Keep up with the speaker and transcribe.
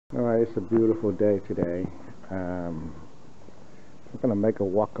Alright, it's a beautiful day today. I'm gonna make a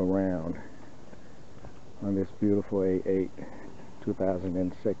walk around on this beautiful A8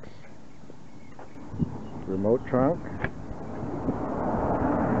 2006 remote trunk.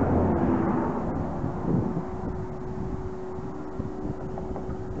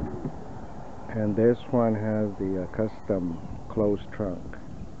 And this one has the custom closed trunk.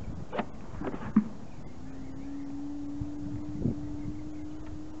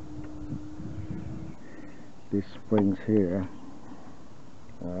 These springs here,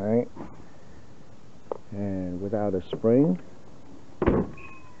 alright, and without a spring it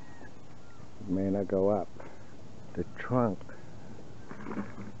may not go up. The trunk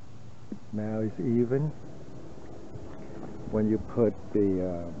now is even. When you put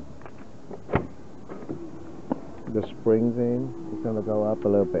the springs in, it's going to go up a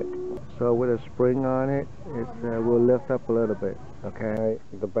little bit. So with a spring on it, it will lift up a little bit. Okay,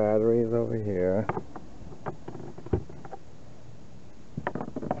 the battery is over here.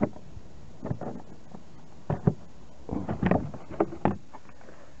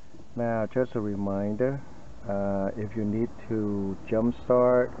 Now, just a reminder, if you need to jump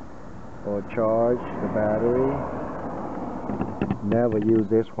start or charge the battery, never use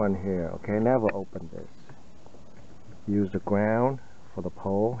this one here, okay? Never open this. Use the ground for the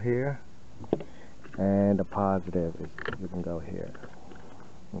pole here, and the positive is you can go here,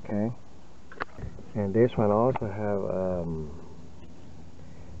 okay? And this one also have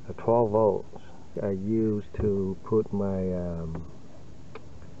a 12 volts I use to put my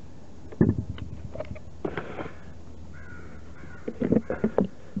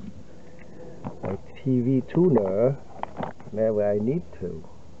TV tuner whenever I need to.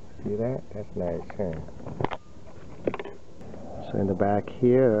 See that? That's nice, huh? So in the back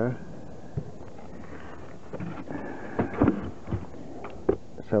here,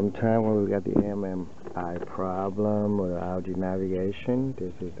 sometime when we got the MMI problem or Audi navigation,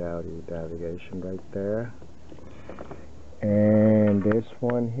 this is the Audi navigation right there. And this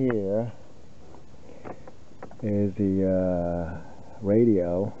one here is the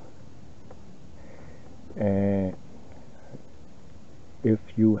radio. And if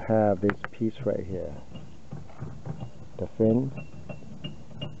you have this piece right here, the fin,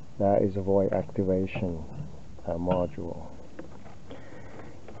 that is a voice activation module.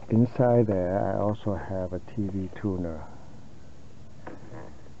 Inside there, I also have a TV tuner.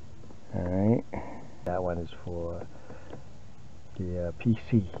 Alright, that one is for the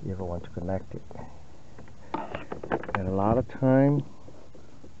PC if I want to connect it. And a lot of time,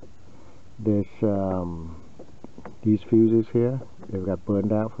 this these fuses here, they've got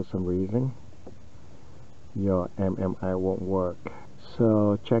burned out for some reason. Your MMI won't work.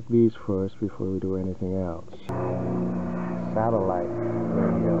 So check these first before we do anything else. Satellite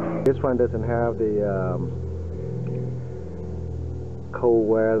radio. This one doesn't have the cold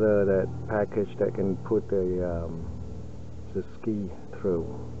weather, that package that can put the ski through.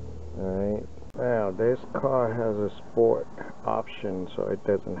 Alright. Now this car has a sport option, so it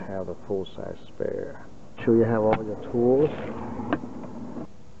doesn't have a full-size spare. Make sure you have all your tools.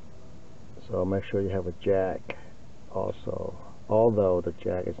 So make sure you have a jack also, although the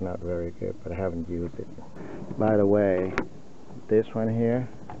jack is not very good, but I haven't used it. By the way, this one here,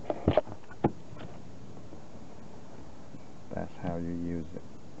 that's how you use it.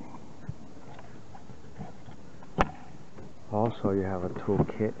 Also, you have a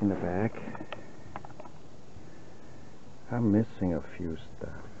toolkit in the back. I'm missing a few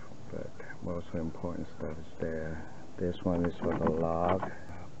stuff, but most of the important stuff is there. This one is for the log,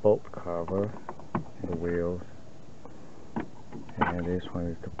 bolt cover, the wheels, and this one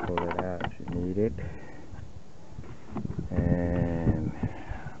is to pull it out if you need it, and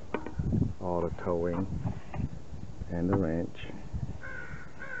all the towing and the wrench.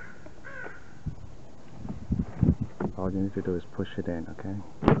 All you need to do is push it in, okay?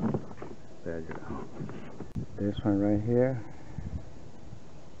 There you go. This one right here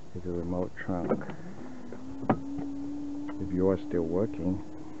is a remote trunk. If you are still working.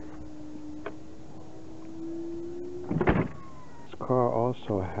 This car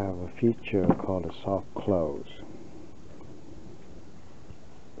also have a feature called a soft close.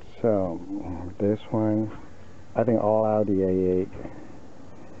 So this one, I think all Audi A8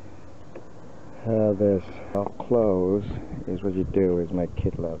 have this soft close. Is what you do is make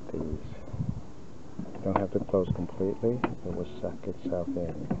kit load these. You don't have to close completely, it will suck itself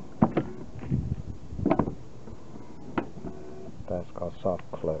in. That's called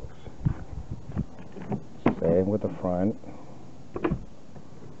soft close. Same with the front.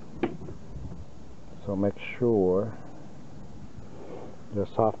 So make sure your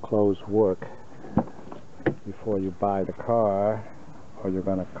soft clothes work before you buy the car, or it's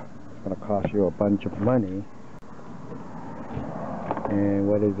gonna cost you a bunch of money. And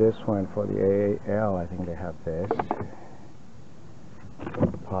what is this one for the A8L? I think they have this.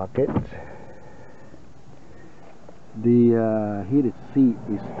 Pockets. The heated seat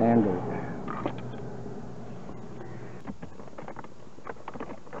is standard.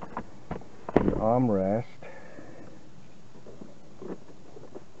 The armrest.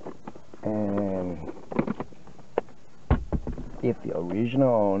 And if the original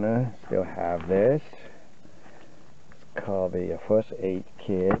owner still have this, it's called the first aid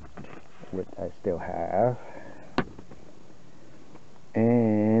kit, which I still have.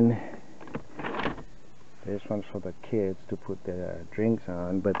 And this one's for the kids to put their drinks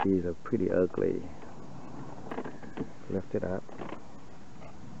on, but these are pretty ugly. Lift it up.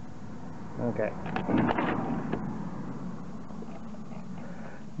 Okay.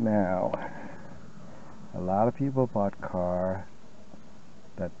 Now, a lot of people bought cars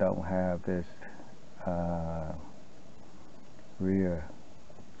that don't have this rear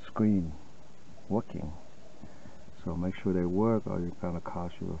screen working. So make sure they work, or it's gonna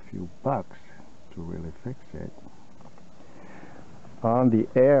cost you a few bucks to really fix it. On the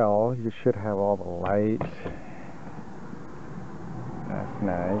L, you should have all the lights. That's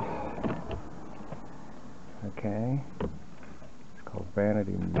nice. Okay. It's called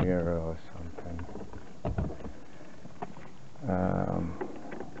vanity mirror or something.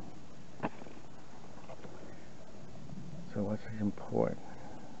 So what's important?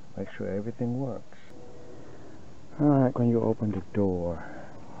 Make sure everything works. Alright, when you open the door.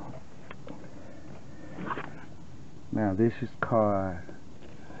 Now this car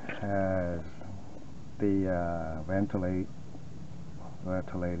has the ventilated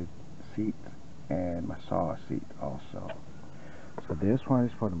seat and massage seat also. So this one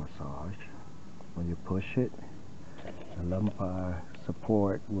is for the massage. When you push it, the lumbar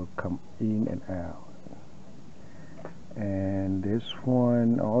support will come in and out. And this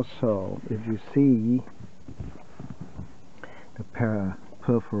one also, if you see the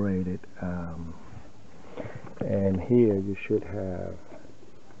perforated, and here you should have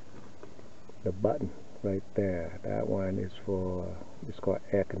the button right there. That one is for, it's called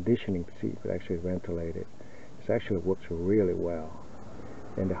air conditioning seat, but actually ventilated. It actually works really well.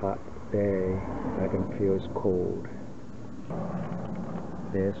 In the hot day, I can feel it's cold.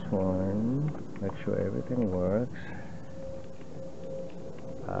 This one, make sure everything works.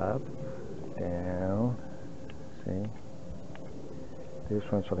 Up, down, see? This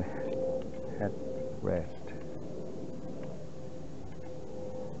one's for the head rest.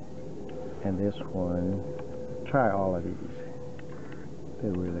 And this one, try all of these.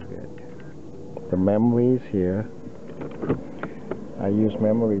 They're really good. The memories here, I use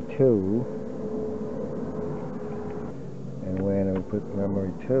memory 2. And when we put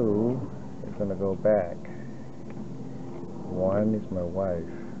memory 2, it's gonna go back. 1 is my wife.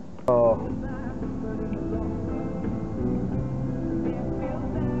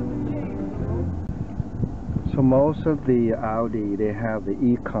 So most of the Audi, they have the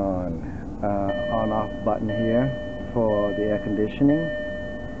econ on-off button here for the air conditioning,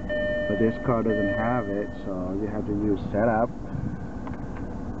 but this car doesn't have it, so you have to use setup.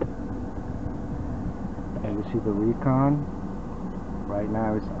 And you see the recon? Right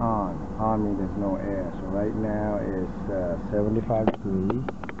now it's on. On means there's no air. So right now it's 75 degrees.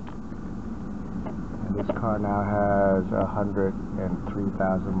 And this car now has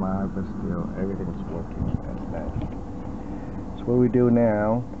 103,000 miles, but still everything's working. That's nice. So what we do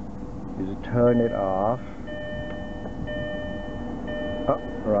now is to turn it off. Oh,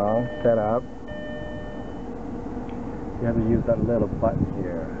 wrong. Set up. You have to use that little button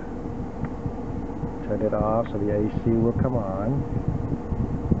here. Turn it off so the AC will come on.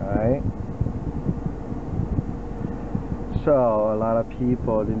 Alright. So a lot of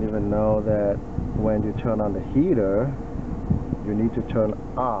people didn't even know that when you turn on the heater, you need to turn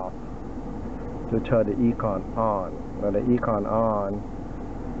off to turn the econ on. When the econ on,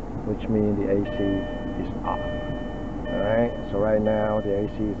 which means the AC is off. Alright, so right now the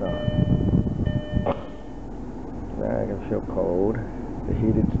AC is on. Now I can feel cold. The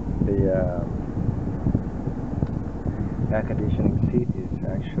air conditioning seat is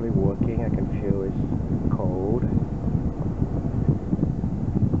actually working. I can feel it's cold.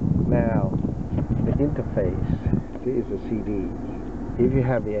 Now, the interface, this is a CD. If you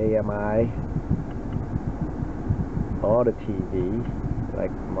have the AMI or the TV,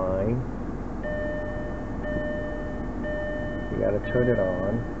 like mine, you gotta turn it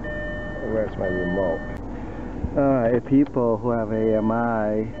on. Where's my remote? Alright, people who have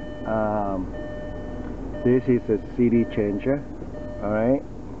AMI, this is a CD changer, alright,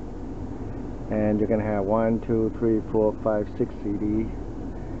 and you can have 1, 2, 3, 4, 5, 6 CD,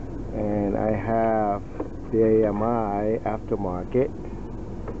 and I have the AMI aftermarket,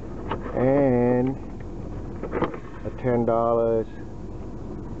 and a $10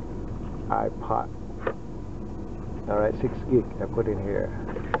 iPod, alright, 6 gig I put in here.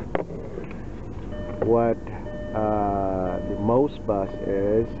 What the most bus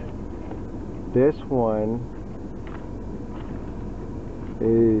is, this one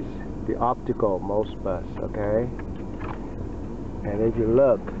is the optical most bus, okay? And if you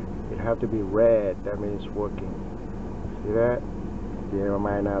look, it have to be red, that means working. See that? The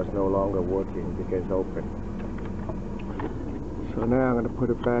AMI now is no longer working because it's open. So now I'm going to put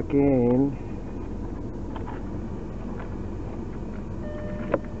it back in.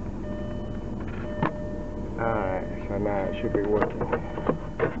 Alright, so now it should be working.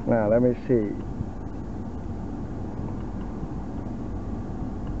 Now let me see.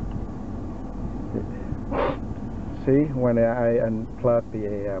 See, when I unplug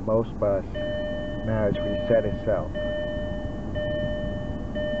the most bus, now it's reset itself.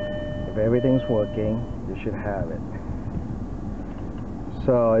 If everything's working, you should have it.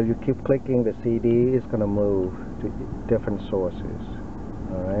 So if you keep clicking the CD, it's going to move to different sources.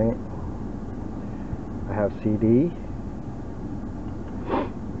 Alright. I have CD.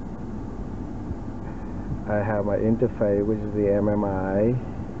 I have my interface, which is the MMI,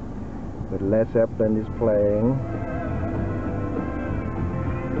 with Led Zeppelin is playing.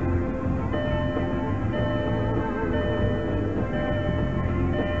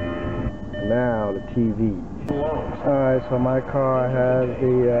 Now the TV. Alright, so my car has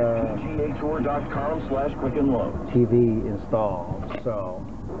the TV installed. So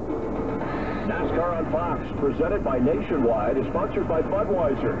NASCAR on Fox, presented by Nationwide, is sponsored by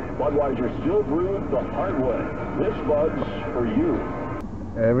Budweiser. Budweiser still brewed the hard way. This Bud's for you.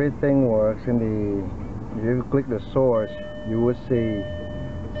 Everything works in the, if you click the source, you will see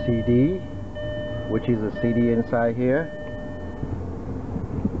CD, which is a CD inside here.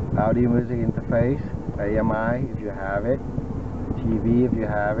 Audio music interface, AMI if you have it, TV if you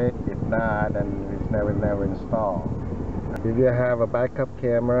have it. If not, then it's never installed. If you have a backup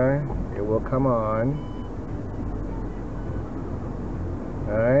camera, it will come on.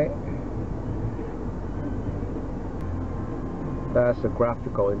 Alright. That's the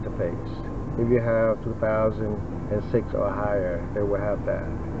graphical interface. If you have 2006 or higher, it will have that.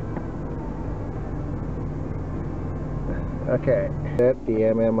 Okay. Set the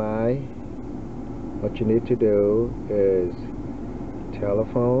MMI. What you need to do is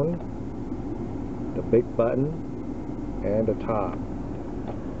telephone, the big button, and the top.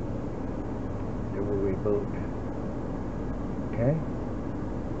 It will reboot. Okay.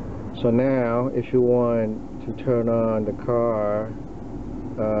 So now, if you want to turn on the car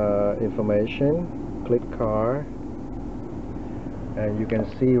information, click car, and you can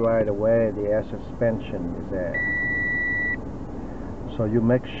see right away the air suspension is there. So you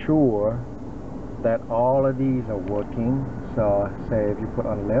make sure that all of these are working. So say if you put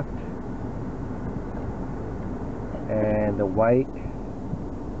on lift, and the white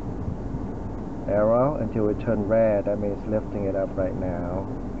arrow until it turns red, that means lifting it up right now.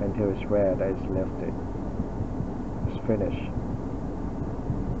 Until it's red, that is lifted. It's finished.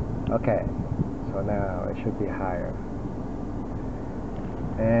 Okay, so now it should be higher.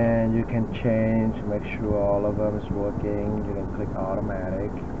 And you can change, make sure all of them is working. You can click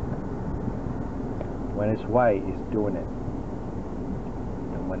automatic. When it's white, it's doing it.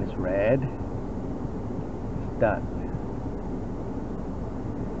 And when it's red, it's done.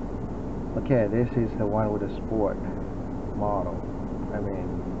 Okay, this is the one with the sport model.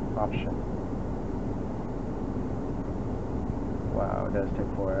 Option. Wow, it does take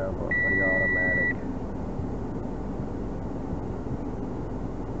forever for the automatic.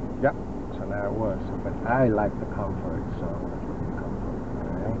 Yep, so now it works. But I like the comfort, so I'm going to click the comfort.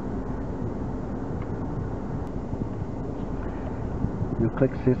 Alright. You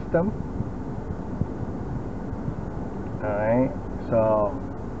click system. Alright, so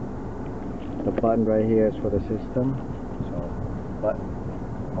the button right here is for the system. So button,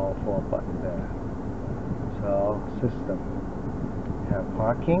 all 4 buttons there. So system. You have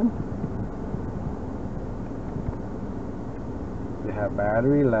parking. You have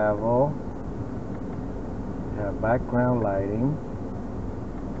battery level. You have background lighting.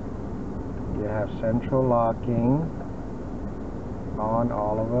 You have central locking on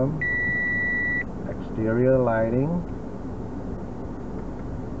all of them. Exterior lighting.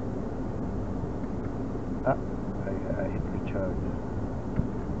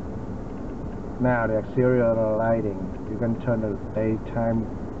 Now the exterior lighting, you can turn the daytime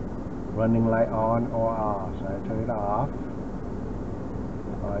running light on or off. So I turn it off.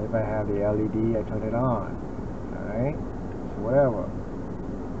 Or if I have the LED, I turn it on. Alright? So whatever.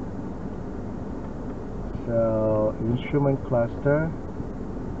 So instrument cluster,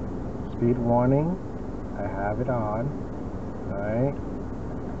 speed warning, I have it on. Alright?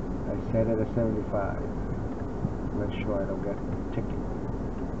 I set it at 75. Make sure I don't get a ticket.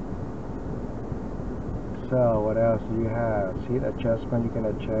 So what else do you have? Seat adjustment, you can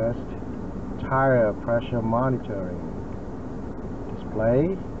adjust. Tire pressure monitoring.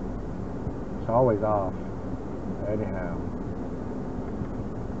 Display, it's always off. Anyhow.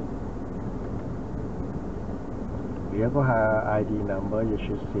 Vehicle ID number, you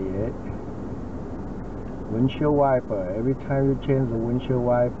should see it. Windshield wiper, every time you change the windshield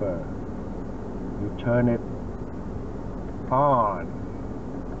wiper, you turn it on,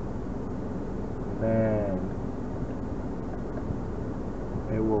 then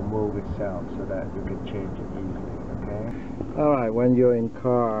it will move itself so that you can change it easily. Okay. Alright, when you're in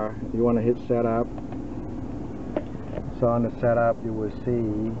car, you want to hit setup. So on the setup, you will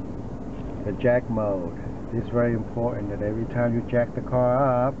see the jack mode. It's very important that every time you jack the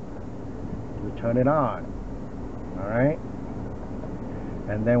car up, you turn it on. Alright?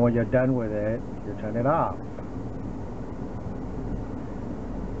 And then when you're done with it, you turn it off.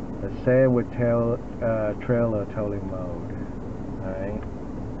 The same with trailer towing mode. Alright?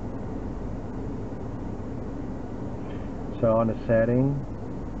 So on the setting,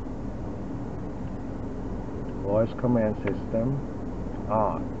 voice command system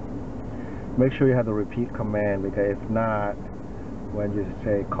on. Make sure you have the repeat command, because if not, when you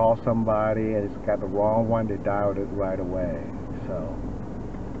say call somebody and it's got the wrong one, they dialed it right away. So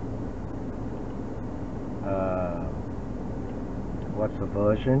what's the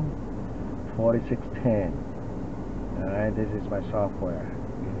version? 4610. Alright, this is my software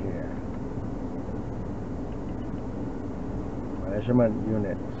in here. Measurement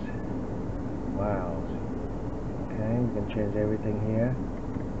units. Miles. Okay, you can change everything here.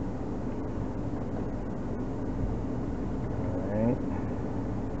 Alright.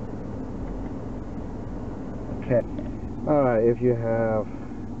 Okay. Alright, if you have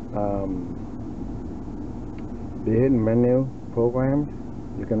the hidden menu programmed,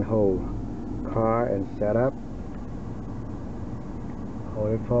 you can hold car and setup.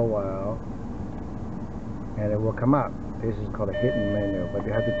 Hold it for a while and it will come up. This is called a hidden menu, but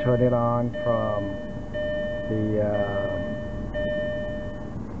you have to turn it on from the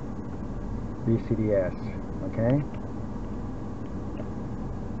BCDS. Okay?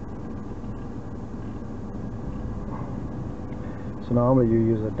 So normally you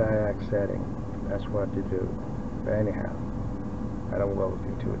use a diac setting. That's what you do. But anyhow, I don't go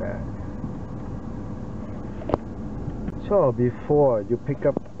into that. So before you pick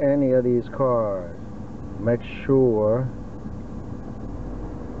up any of these cars, make sure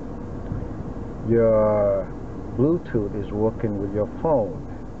your Bluetooth is working with your phone.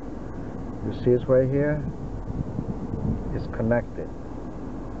 You see it's right here? It's connected.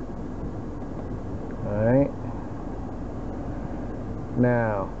 Alright?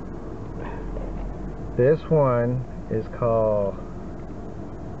 Now, this one is called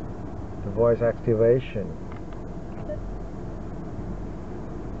the voice activation.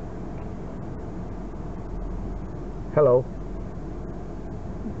 Hello.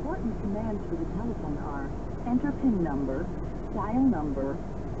 Important commands for the telephone are enter PIN number, dial number,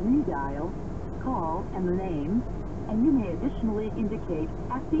 redial, call, and the name, and you may additionally indicate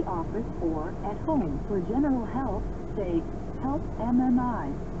at the office or at home. For general help, say help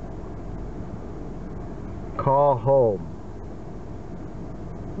MMI. Call home.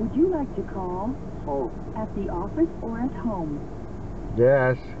 Would you like to call home at the office or at home?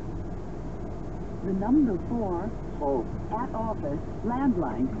 Yes. The number for home at office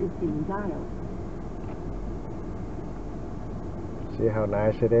landline is being dialed. See how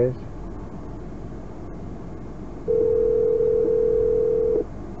nice it is?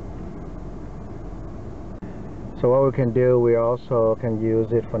 So what we can do, we also can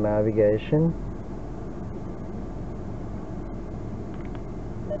use it for navigation.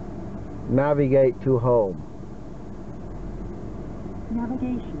 Navigate to home.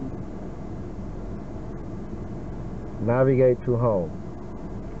 Navigation. Navigate to home.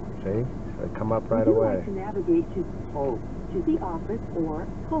 See? So it come up right away. Would you like to navigate to home, to the office or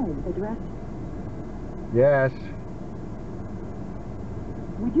home address? Yes.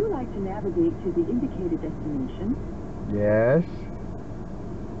 Would you like to navigate to the indicated destination? Yes.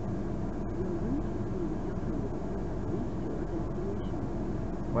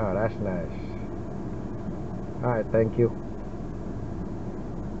 Wow, that's nice. Alright, thank you.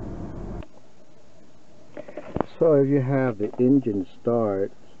 So if you have the engine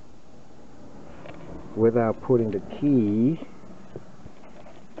start without putting the key,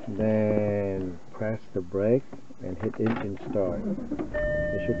 then press the brake and hit engine start.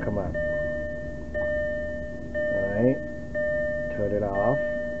 It should come up. Alright, turn it off.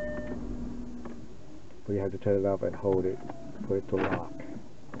 But you have to turn it off and hold it for it to lock.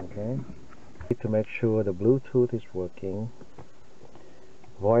 Okay? To make sure the Bluetooth is working,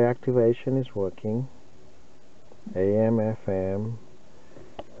 voice activation is working, AM, FM,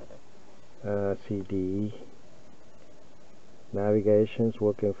 CD, navigation is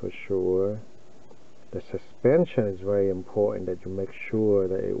working for sure. The suspension is very important that you make sure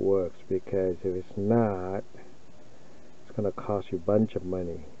that it works, because if it's not, it's going to cost you a bunch of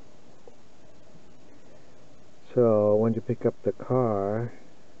money. So when you pick up the car,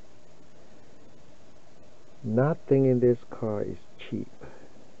 nothing in this car is cheap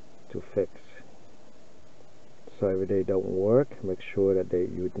to fix. So if they don't work, make sure that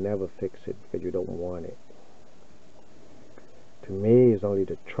you would never fix it, because you don't want it. To me, it's only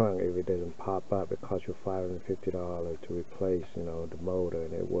the trunk. If it doesn't pop up, it costs you $550 to replace, the motor,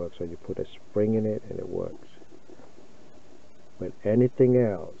 and it works. So you put a spring in it and it works. But anything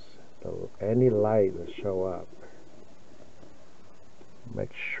else, any light will show up,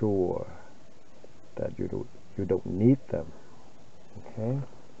 make sure that you don't need them. Okay?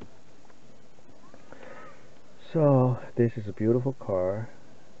 So this is a beautiful car,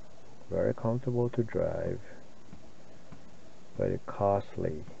 very comfortable to drive, but it's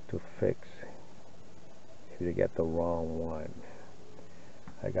costly to fix if you get the wrong one.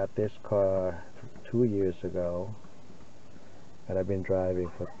 I got this car 2 years ago, and I've been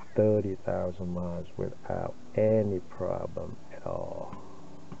driving for 30,000 miles without any problem at all.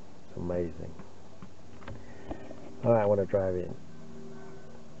 It's amazing. Alright, I want to drive in.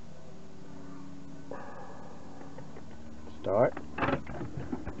 Start.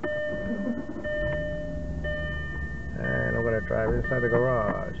 And I'm going to drive inside the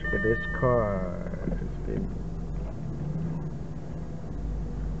garage. Look at this car. It's been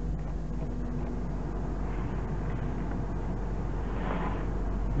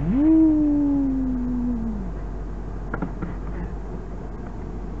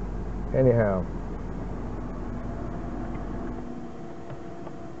anyhow,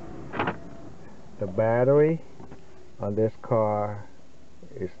 the battery on this car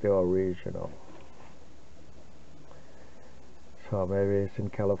is still original. So maybe it's in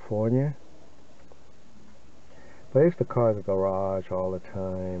California. But if the car is in the garage all the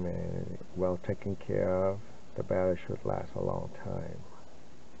time and well taken care of, the battery should last a long time.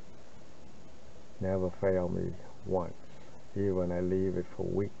 Never failed me once, even when I leave it for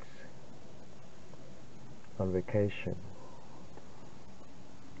weeks on vacation.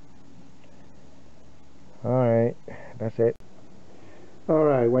 Alright, that's it.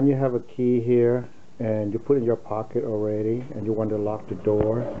 Alright, when you have a key here and you put it in your pocket already and you want to lock the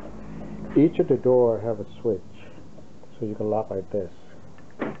door, each of the door have a switch, so you can lock like this.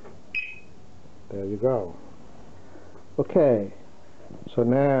 There you go. Okay, so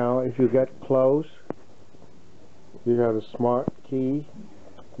now if you get close, you have a smart key,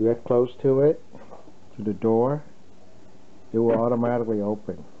 you get close to it, to the door, it will automatically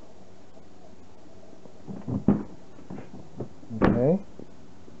open. Okay,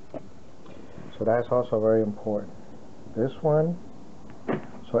 so that's also very important. This one,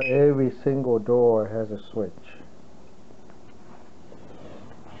 so every single door has a switch.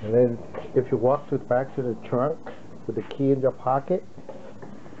 And then if you walk back to the trunk with the key in your pocket,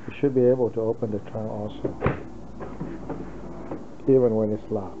 you should be able to open the trunk also, even when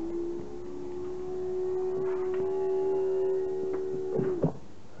it's locked.